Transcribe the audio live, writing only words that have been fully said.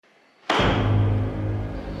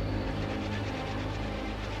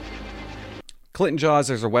Clinton Jaws,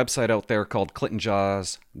 there's a website out there called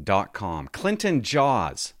clintonjaws.com.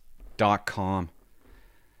 clintonjaws.com.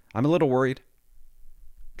 I'm a little worried.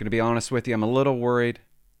 Going to be honest with you, I'm a little worried.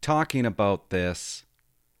 Talking about this,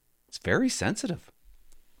 it's very sensitive.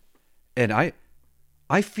 And I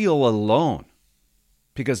feel alone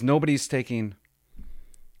because nobody's taking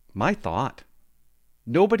my thought.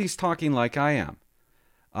 Nobody's talking like I am.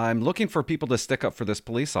 I'm looking for people to stick up for this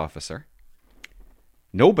police officer.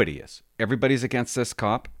 Nobody is. Everybody's against this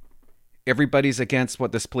cop. Everybody's against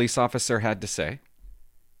what this police officer had to say.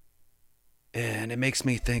 And it makes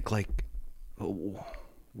me think, like,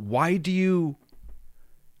 why do you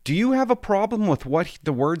have a problem with what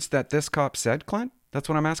the words that this cop said, Clint? That's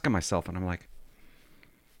what I'm asking myself. And I'm like,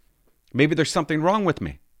 maybe there's something wrong with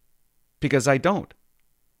me because I don't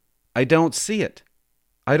see it.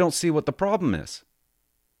 I don't see what the problem is.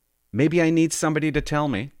 Maybe I need somebody to tell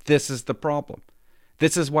me this is the problem.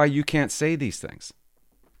 This is why you can't say these things.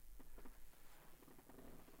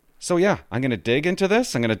 So yeah, I'm going to dig into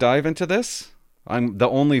this. I'm going to dive into this. I'm the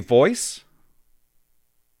only voice.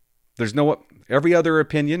 Every other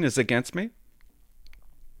opinion is against me.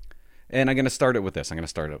 And I'm going to start it with this.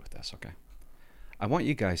 Okay? I want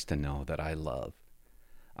you guys to know that I love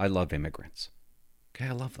immigrants. Okay,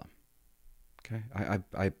 I love them. Okay,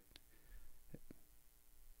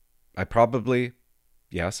 I probably,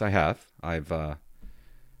 yes, I have.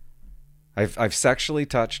 I've sexually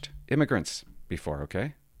touched immigrants before.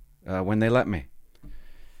 Okay, when they let me.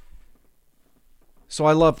 So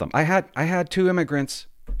I love them. I had two immigrants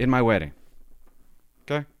in my wedding.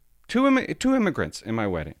 Okay, two immigrants in my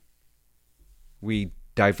wedding. We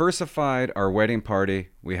diversified our wedding party.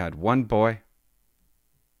 We had one boy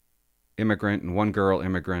immigrant and one girl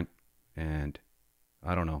immigrant, and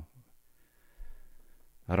I don't know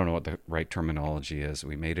what the right terminology is.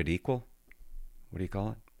 We made it equal. What do you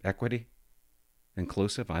call it? Equity?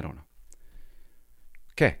 Inclusive? I don't know.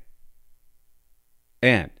 Okay.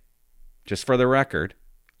 And just for the record,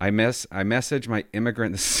 I messaged my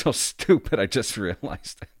immigrant. This is so stupid. I just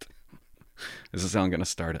realized it. This is how I'm going to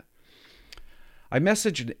start it. I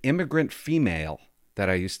messaged an immigrant female that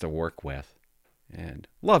I used to work with and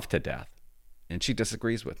love to death. And she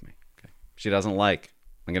disagrees with me. Okay. She doesn't like.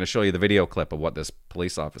 I'm going to show you the video clip of what this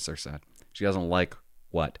police officer said. She doesn't like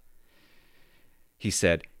what? He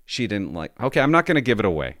said she didn't like. Okay, I'm not going to give it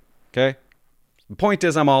away. Okay? The point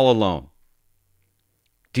is I'm all alone.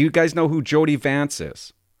 Do you guys know who Jody Vance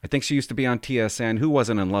is? I think she used to be on TSN. Who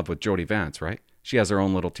wasn't in love with Jody Vance, right? She has her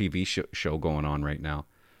own little TV show going on right now.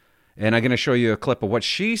 And I'm going to show you a clip of what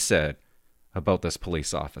she said about this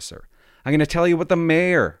police officer. I'm going to tell you what the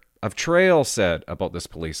mayor of Trail said about this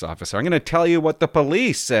police officer. I'm going to tell you what the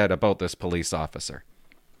police said about this police officer.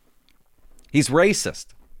 He's racist.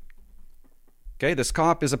 Okay, this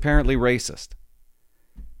cop is apparently racist.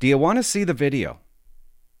 Do you want to see the video?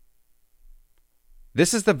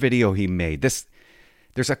 This is the video he made. There's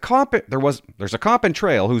a cop in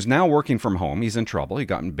Trail who's now working from home. He's in trouble. He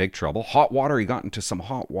got in big trouble. He got into some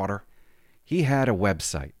hot water. He had a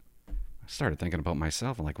website. I started thinking about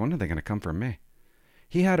myself. I'm like, when are they going to come for me?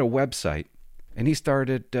 He had a website, and he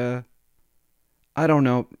started,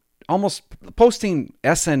 almost posting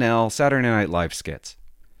SNL, Saturday Night Live skits.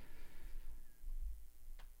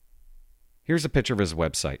 Here's a picture of his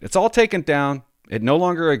website. It's all taken down. It no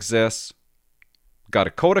longer exists. Got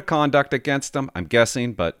a code of conduct against him, I'm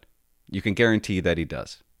guessing, but you can guarantee that he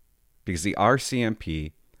does. Because the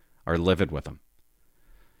RCMP are livid with him.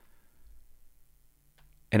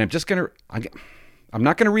 And I'm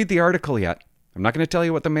not going to read the article yet. I'm not going to tell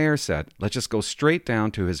you what the mayor said. Let's just go straight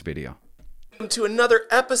down to his video. To another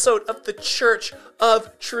episode of the Church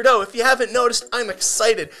of Trudeau. If you haven't noticed, I'm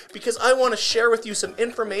excited because I want to share with you some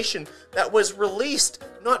information that was released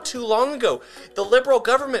not too long ago. The Liberal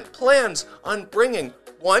government plans on bringing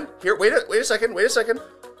wait a second,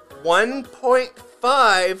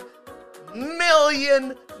 1.5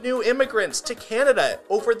 million new immigrants to Canada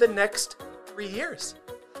over the next 3 years.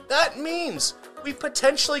 That means we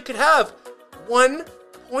potentially could have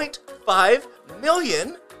 1.5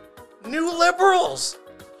 million new Liberals.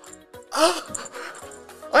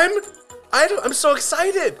 I'm so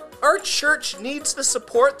excited. Our church needs the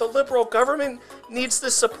support. The Liberal government needs the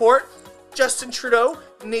support. Justin Trudeau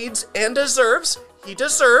needs and deserves. He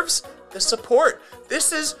deserves the support.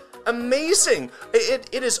 This is amazing.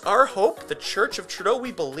 It is our hope, the Church of Trudeau,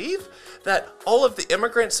 we believe that all of the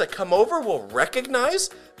immigrants that come over will recognize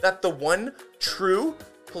that the one true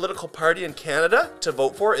political party in Canada to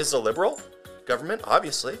vote for is the Liberal government,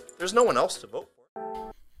 obviously. There's no one else to vote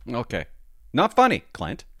for. Okay. Not funny,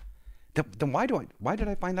 Clint. Then why did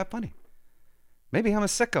I find that funny? Maybe I'm a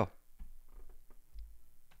sicko.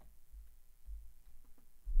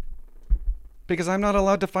 Because I'm not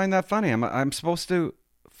allowed to find that funny. I'm supposed to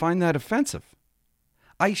find that offensive.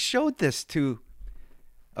 I showed this to,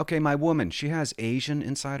 okay, my woman. She has Asian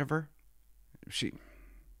inside of her. She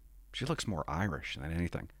looks more Irish than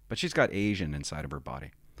anything, but she's got Asian inside of her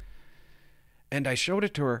body. And I showed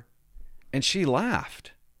it to her, and she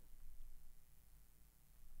laughed.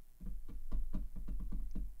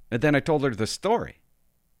 And then I told her the story.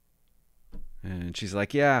 And she's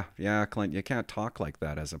like, yeah, Clint, you can't talk like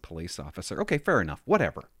that as a police officer. Okay, fair enough.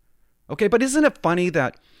 Whatever. Okay, but isn't it funny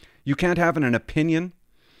that you can't have an opinion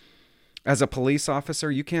as a police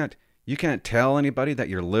officer? You can't tell anybody that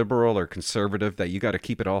you're liberal or conservative, that you got to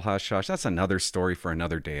keep it all hush-hush. That's another story for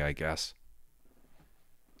another day, I guess.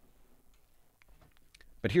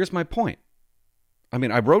 But here's my point. I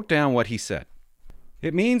mean, I wrote down what he said.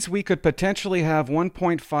 It means we could potentially have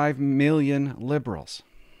 1.5 million liberals.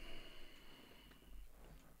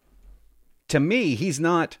 To me, he's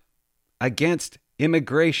not against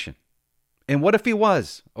immigration. And what if he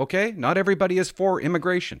was? Okay, not everybody is for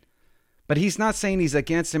immigration. But he's not saying he's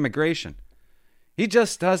against immigration.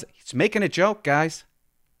 He's making a joke, guys.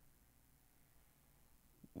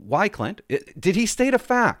 Why, Clint? Did he state a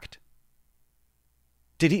fact?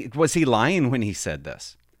 Was he lying when he said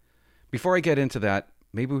this? Before I get into that,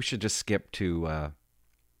 maybe we should just skip to,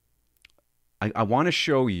 I want to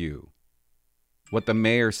show you what the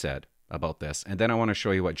mayor said about this, and then I want to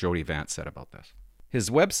show you what Jody Vance said about this. His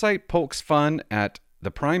website pokes fun at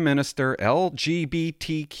the Prime Minister,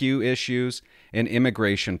 LGBTQ issues, and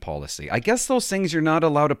immigration policy. I guess those things you're not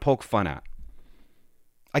allowed to poke fun at.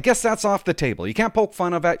 I guess that's off the table. You can't poke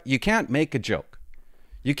fun of it. You can't make a joke.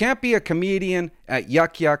 You can't be a comedian at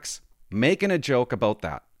Yuck Yucks making a joke about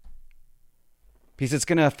that, because it's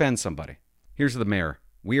going to offend somebody. Here's the mayor.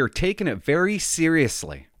 We are taking it very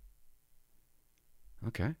seriously.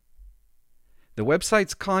 Okay. The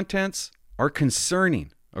website's contents are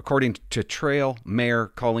concerning, according to Trail Mayor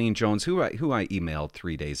Colleen Jones, who I emailed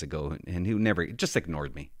 3 days ago and who just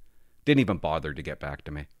ignored me. Didn't even bother to get back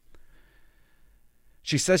to me.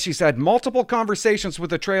 She says she's had multiple conversations with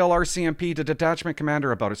the Trail RCMP, the detachment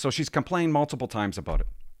commander, about it. So she's complained multiple times about it.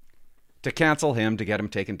 To cancel him, to get him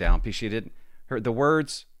taken down. The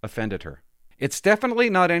words offended her. It's definitely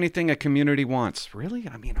not anything a community wants. Really?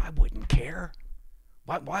 I mean, I wouldn't care.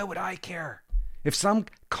 Why would I care? If some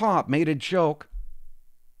cop made a joke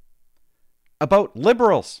about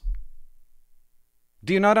liberals.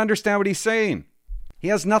 Do you not understand what he's saying? He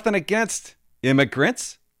has nothing against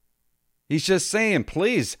immigrants. He's just saying,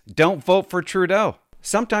 please don't vote for Trudeau.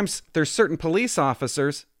 Sometimes there's certain police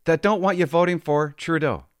officers that don't want you voting for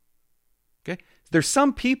Trudeau. Okay? There's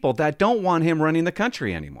some people that don't want him running the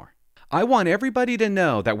country anymore. I want everybody to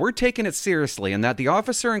know that we're taking it seriously and that the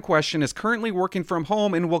officer in question is currently working from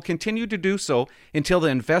home and will continue to do so until the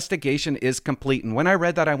investigation is complete. And when I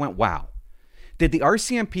read that, I went, wow. Did the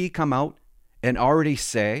RCMP come out and already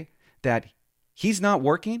say that he's not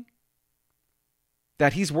working?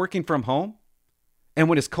 That he's working from home? And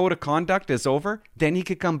when his code of conduct is over, then he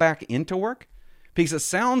could come back into work? Because it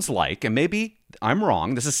sounds like, and maybe I'm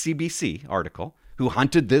wrong, this is CBC article, who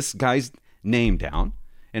hunted this guy's name down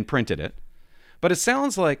and printed it. But it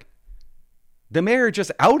sounds like the mayor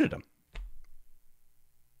just outed him.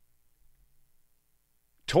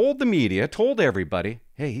 Told the media, told everybody,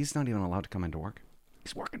 hey, he's not even allowed to come into work.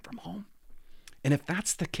 He's working from home. And if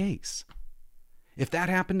that's the case, if that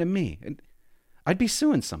happened to me, I'd be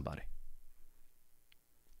suing somebody.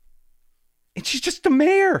 And she's just a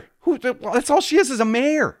mayor. That's all she is a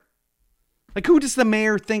mayor. Like, who does the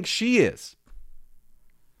mayor think she is?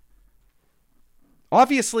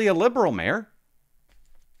 Obviously a liberal mayor.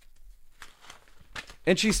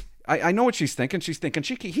 And I know what she's thinking. She's thinking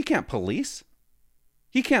he can't police.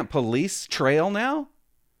 He can't police Trail now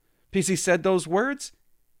because he said those words.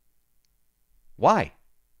 Why?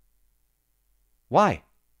 Why?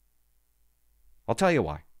 I'll tell you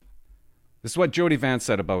why. This is what Jody Vance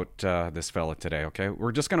said about this fella today, okay?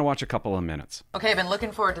 We're just going to watch a couple of minutes. Okay, I've been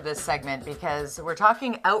looking forward to this segment because we're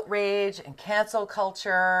talking outrage and cancel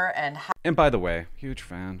culture and how... And by the way, huge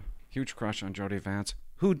fan, huge crush on Jody Vance.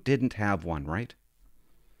 Who didn't have one, right?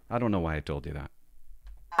 I don't know why I told you that.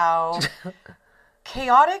 How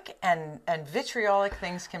chaotic and vitriolic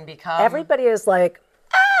things can become. Everybody is like,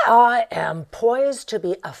 I am poised to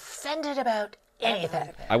be offended about anything.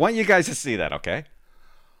 I want you guys to see that, okay?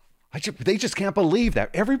 They just can't believe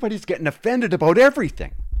that everybody's getting offended about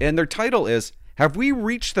everything. And their title is, Have We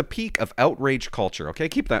Reached the Peak of Outrage Culture? Okay,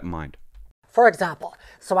 keep that in mind. For example,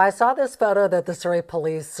 so I saw this photo that the Surrey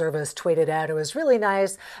Police Service tweeted out. It was really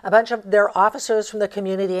nice. A bunch of their officers from the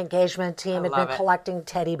community engagement team had been collecting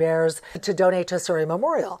teddy bears to donate to Surrey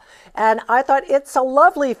Memorial. And I thought it's a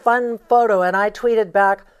lovely, fun photo. And I tweeted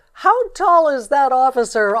back, how tall is that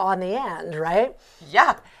officer on the end, right?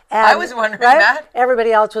 Yeah. And, I was wondering that.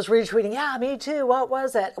 Everybody else was retweeting, yeah, me too. What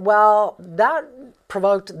was it? Well, that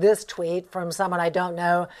provoked this tweet from someone I don't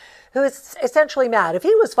know who is essentially mad. If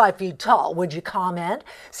he was 5 feet tall, would you comment?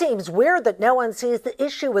 Seems weird that no one sees the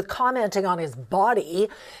issue with commenting on his body.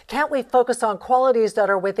 Can't we focus on qualities that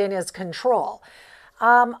are within his control?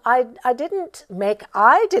 I didn't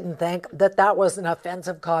think that was an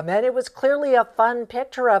offensive comment. It was clearly a fun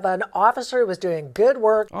picture of an officer who was doing good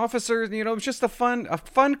work. Officer, it was just a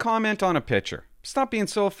fun comment on a picture. Stop being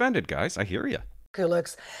so offended, guys. I hear you. Who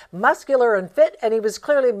looks muscular and fit, and he was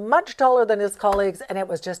clearly much taller than his colleagues, and it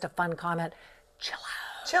was just a fun comment. Chill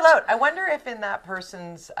out. Chill out. I wonder if in that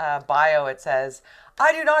person's bio it says,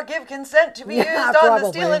 I do not give consent to be used on the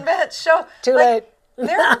Steel and Vents show. Too late.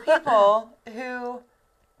 There are people who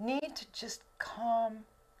need to just calm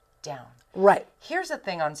down. Right. Here's a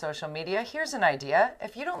thing on social media. Here's an idea.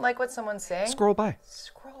 If you don't like what someone's saying, scroll by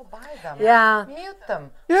them. Yeah. Mute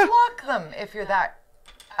them. Yeah. Block them if you're that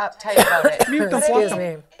uptight about it. Mute them. Excuse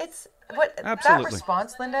me. It's what Absolutely. that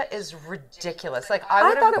response, Linda, is ridiculous. Like I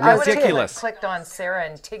would thought it have was ridiculous. clicked on Sarah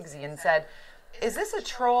and Tigsy and said, "Is this a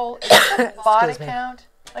troll? Is this a bot Excuse me. account?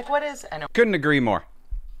 Like what is?" I know. Couldn't agree more.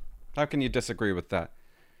 How can you disagree with that?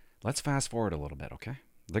 Let's fast forward a little bit, okay?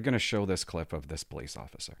 They're going to show this clip of this police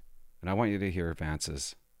officer. And I want you to hear what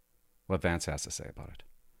Vance has to say about it.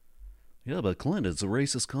 Yeah, but Clint, it's a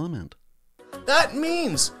racist comment. That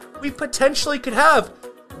means we potentially could have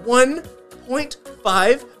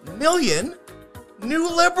 1.5 million new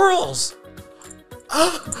liberals.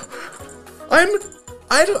 I'm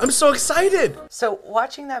so excited. So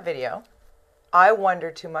watching that video, I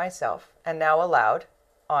wondered to myself, and now aloud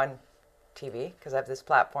on TV, because I have this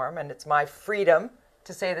platform and it's my freedom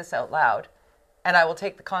to say this out loud, and I will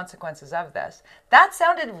take the consequences of this. That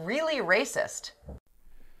sounded really racist.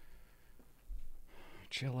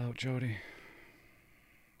 Chill out, Jody.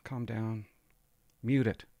 Calm down. Mute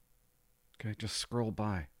it. Okay, just scroll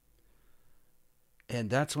by. And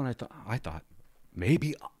that's when I thought,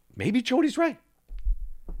 maybe Jody's right.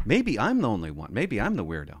 Maybe I'm the only one. Maybe I'm the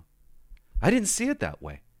weirdo. I didn't see it that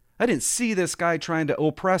way. I didn't see this guy trying to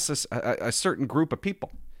oppress a certain group of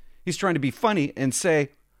people. He's trying to be funny and say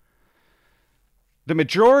the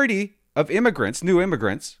majority of new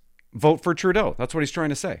immigrants, vote for Trudeau. That's what he's trying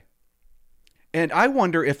to say. And I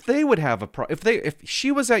wonder if they would have if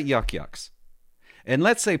she was at Yuck Yucks, and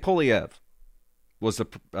let's say Poilievre was the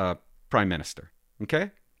prime minister,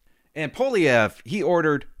 okay? And Poilievre, he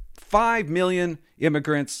ordered 5 million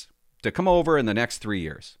immigrants to come over in the next 3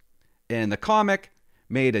 years. And the comic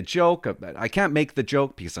made a joke. I can't make the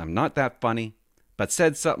joke because I'm not that funny, but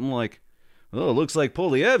said something like, oh, it looks like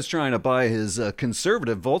Poilievre's trying to buy his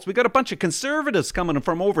conservative votes. We got a bunch of conservatives coming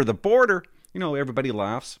from over the border. Everybody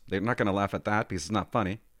laughs. They're not going to laugh at that because it's not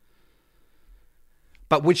funny.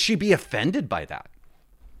 But would she be offended by that?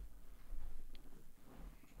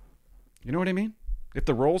 You know what I mean? If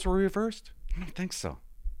the roles were reversed? I don't think so.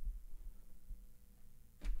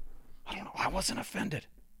 I don't know. I wasn't offended.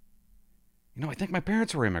 I think my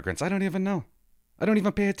parents were immigrants. I don't even know. I don't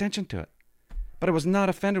even pay attention to it. But I was not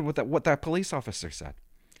offended with what that police officer said.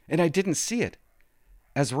 And I didn't see it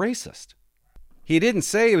as racist. He didn't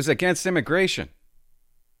say he was against immigration.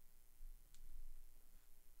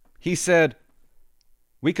 He said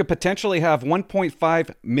we could potentially have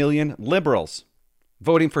 1.5 million liberals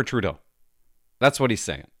voting for Trudeau. That's what he's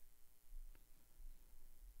saying.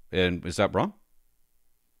 And is that wrong?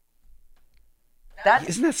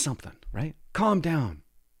 Isn't that something, right? Calm down.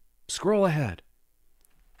 Scroll ahead.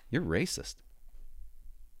 You're racist.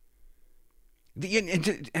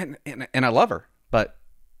 And I love her, but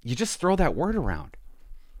you just throw that word around.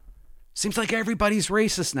 Seems like everybody's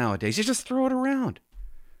racist nowadays. You just throw it around.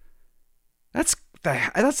 That's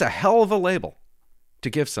a hell of a label to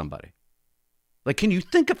give somebody. Like, can you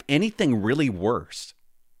think of anything really worse?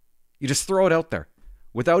 You just throw it out there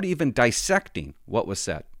without even dissecting what was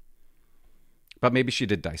said. But maybe she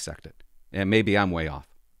did dissect it. And maybe I'm way off.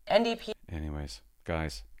 NDP. Anyways,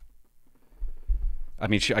 guys. I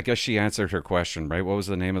guess she answered her question, right? What was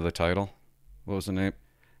the name of the title? What was the name?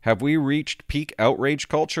 Have we reached peak outrage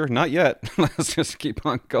culture? Not yet. Let's just keep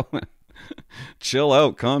on going. Chill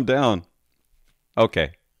out. Calm down.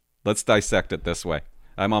 Okay. Let's dissect it this way.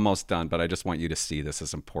 I'm almost done, but I just want you to see this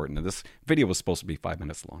is important. And this video was supposed to be 5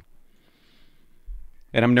 minutes long.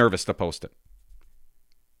 And I'm nervous to post it.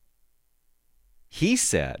 He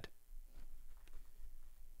said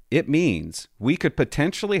it means we could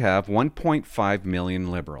potentially have 1.5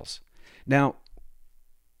 million liberals. Now,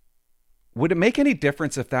 would it make any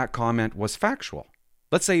difference if that comment was factual?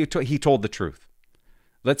 Let's say he told the truth.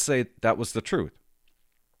 Let's say that was the truth.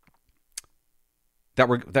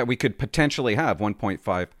 That we could potentially have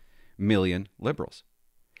 1.5 million liberals.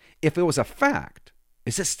 If it was a fact,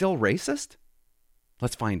 is it still racist?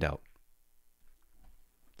 Let's find out.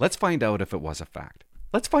 Let's find out if it was a fact.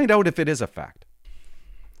 Let's find out if it is a fact.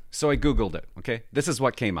 So I Googled it, okay? This is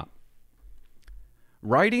what came up.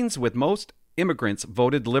 Ridings with most immigrants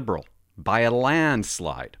voted liberal by a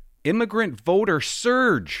landslide. Immigrant voter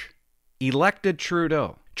surge elected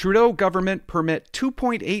Trudeau. Trudeau government permit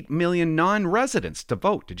 2.8 million non-residents to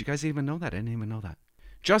vote. Did you guys even know that? I didn't even know that.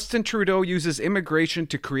 Justin Trudeau uses immigration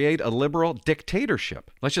to create a liberal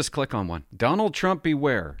dictatorship. Let's just click on one. Donald Trump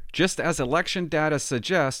beware. Just as election data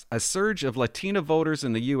suggests, a surge of Latina voters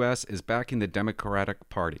in the U.S. is backing the Democratic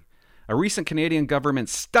Party. A recent Canadian government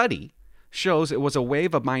study shows it was a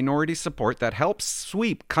wave of minority support that helped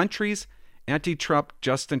sweep country's anti-Trump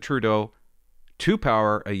Justin Trudeau to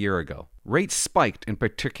power a year ago. Rates spiked, in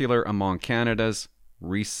particular among Canada's,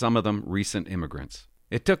 some of them recent immigrants.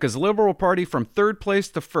 It took his Liberal Party from third place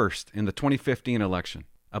to first in the 2015 election.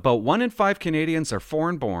 About 1 in 5 Canadians are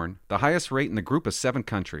foreign-born, the highest rate in the group of 7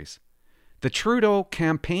 countries. The Trudeau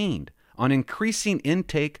campaigned on increasing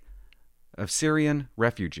intake of Syrian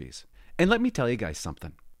refugees. And let me tell you guys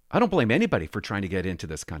something. I don't blame anybody for trying to get into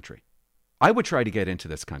this country. I would try to get into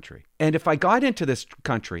this country. And if I got into this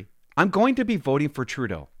country, I'm going to be voting for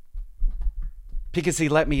Trudeau because he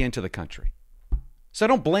let me into the country. So I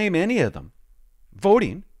don't blame any of them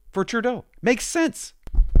voting for Trudeau. Makes sense.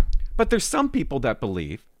 But there's some people that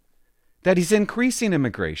believe that he's increasing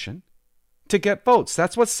immigration to get votes.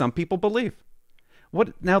 That's what some people believe.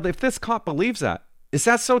 Now, if this cop believes that, is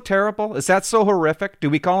that so terrible? Is that so horrific? Do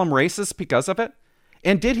we call him racist because of it?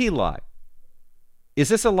 And did he lie? Is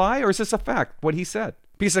this a lie or is this a fact, what he said?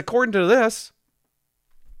 Because according to this,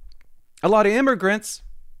 a lot of immigrants,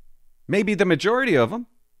 maybe the majority of them,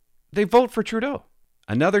 they vote for Trudeau.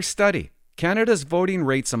 Another study. Canada's voting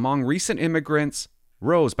rates among recent immigrants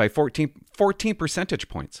rose by 14 percentage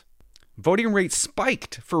points. Voting rates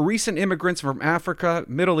spiked for recent immigrants from Africa,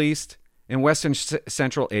 Middle East, and Western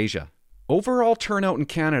Central Asia. Overall turnout in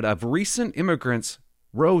Canada of recent immigrants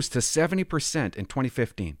rose to 70% in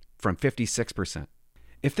 2015 from 56%.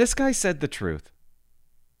 If this guy said the truth,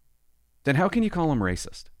 then how can you call him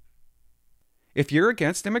racist? If you're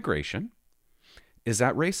against immigration, is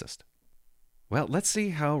that racist? Well, let's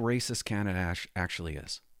see how racist Canada actually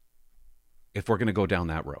is. If we're going to go down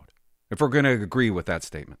that road. If we're going to agree with that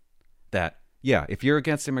statement. That, yeah, if you're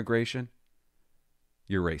against immigration,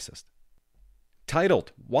 you're racist.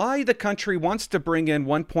 Titled, Why the Country Wants to Bring in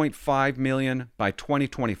 1.5 million by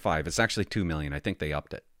 2025. It's actually 2 million. I think they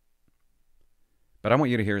upped it. But I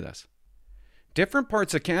want you to hear this. Different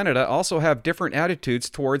parts of Canada also have different attitudes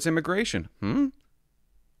towards immigration.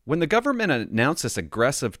 When the government announced this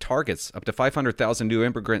aggressive targets, up to 500,000 new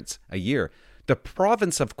immigrants a year, the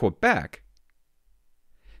province of Quebec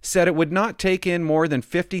said it would not take in more than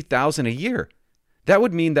 50,000 a year. That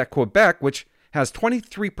would mean that Quebec, which has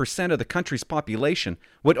 23% of the country's population,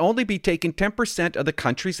 would only be taking 10% of the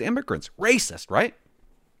country's immigrants. Racist, right?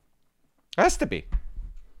 Has to be.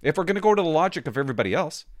 If we're going to go to the logic of everybody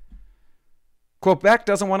else. Quebec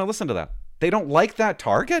doesn't want to listen to that. They don't like that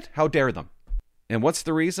target? How dare them? And what's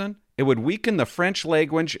the reason? It would weaken the French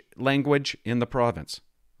language in the province.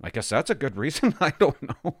 I guess that's a good reason. I don't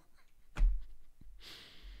know.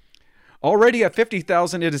 Already at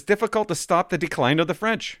 50,000, it is difficult to stop the decline of the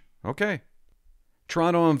French. Okay.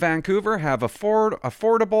 Toronto and Vancouver have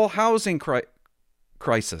affordable housing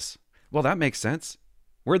crisis. Well, that makes sense.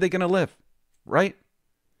 Where are they going to live? Right?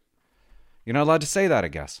 You're not allowed to say that, I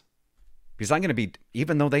guess. Because I'm going to be,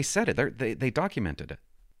 even though they said it, they documented it.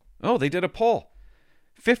 Oh, they did a poll.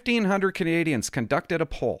 1,500 Canadians conducted a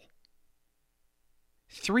poll.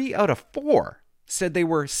 3 out of 4 said they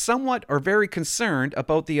were somewhat or very concerned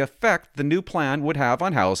about the effect the new plan would have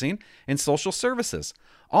on housing and social services.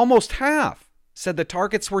 Almost half said the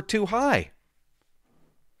targets were too high.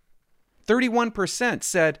 31%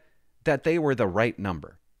 said that they were the right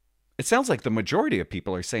number. It sounds like the majority of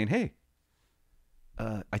people are saying, hey,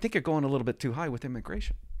 I think you're going a little bit too high with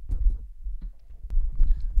immigration.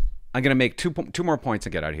 I'm going to make two more points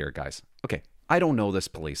and get out of here, guys. Okay, I don't know this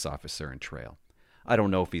police officer in Trail. I don't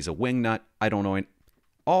know if he's a wingnut. I don't know.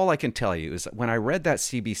 All I can tell you is that when I read that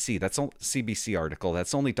CBC article,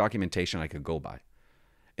 that's the only documentation I could go by.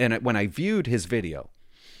 And when I viewed his video,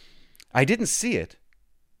 I didn't see it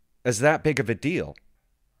as that big of a deal.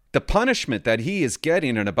 The punishment that he is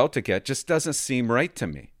getting and about to get just doesn't seem right to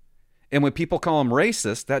me. And when people call him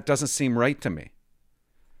racist, that doesn't seem right to me.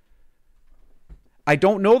 I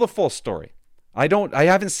don't know the full story. I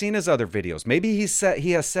haven't seen his other videos. Maybe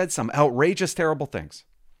he has said some outrageous, terrible things.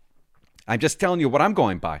 I'm just telling you what I'm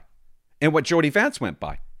going by and what Jody Vance went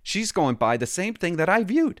by. She's going by the same thing that I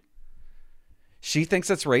viewed. She thinks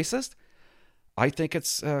it's racist. I think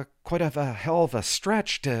it's quite a hell of a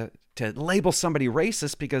stretch to label somebody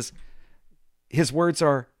racist because his words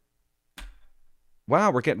are, wow,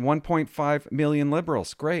 we're getting 1.5 million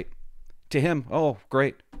liberals. Great. To him, oh,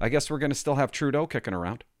 great. I guess we're going to still have Trudeau kicking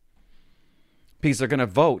around. Because they're going to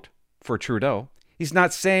vote for Trudeau. He's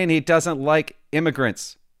not saying he doesn't like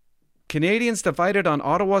immigrants. Canadians divided on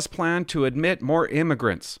Ottawa's plan to admit more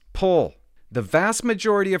immigrants. Poll. The vast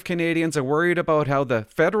majority of Canadians are worried about how the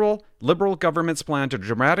federal Liberal government's plan to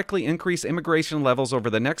dramatically increase immigration levels over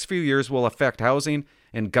the next few years will affect housing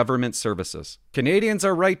and government services. Canadians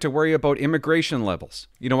are right to worry about immigration levels.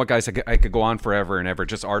 You know what, guys? I could go on forever and ever,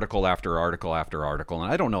 just article after article after article,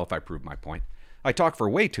 and I don't know if I proved my point. I talk for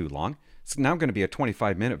way too long. It's now going to be a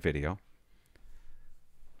 25-minute video.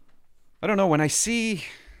 I don't know. When I see...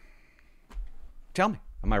 Tell me,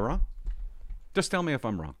 am I wrong? Just tell me if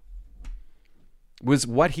I'm wrong. Was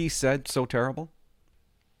what he said so terrible?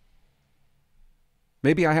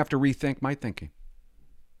 Maybe I have to rethink my thinking.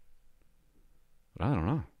 But I don't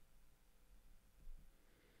know.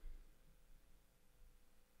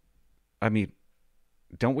 I mean,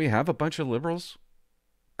 don't we have a bunch of liberals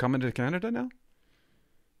coming to Canada now?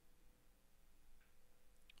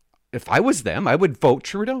 If I was them, I would vote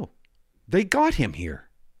Trudeau. They got him here.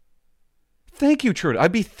 Thank you, Trudeau.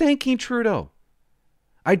 I'd be thanking Trudeau.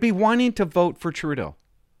 I'd be wanting to vote for Trudeau.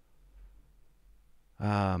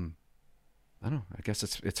 I don't know. I guess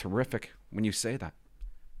it's horrific when you say that.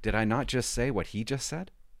 Did I not just say what he just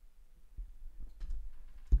said?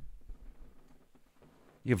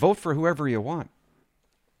 You vote for whoever you want.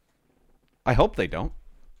 I hope they don't.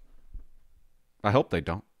 I hope they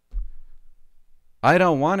don't. I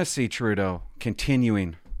don't want to see Trudeau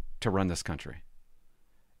continuing to run this country.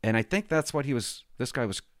 And I think that's what this guy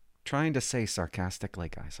was trying to say sarcastically,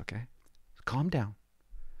 guys, okay? Calm down.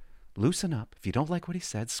 Loosen up. If you don't like what he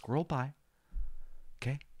said, scroll by.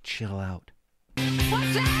 Okay? Chill out.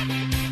 What's that?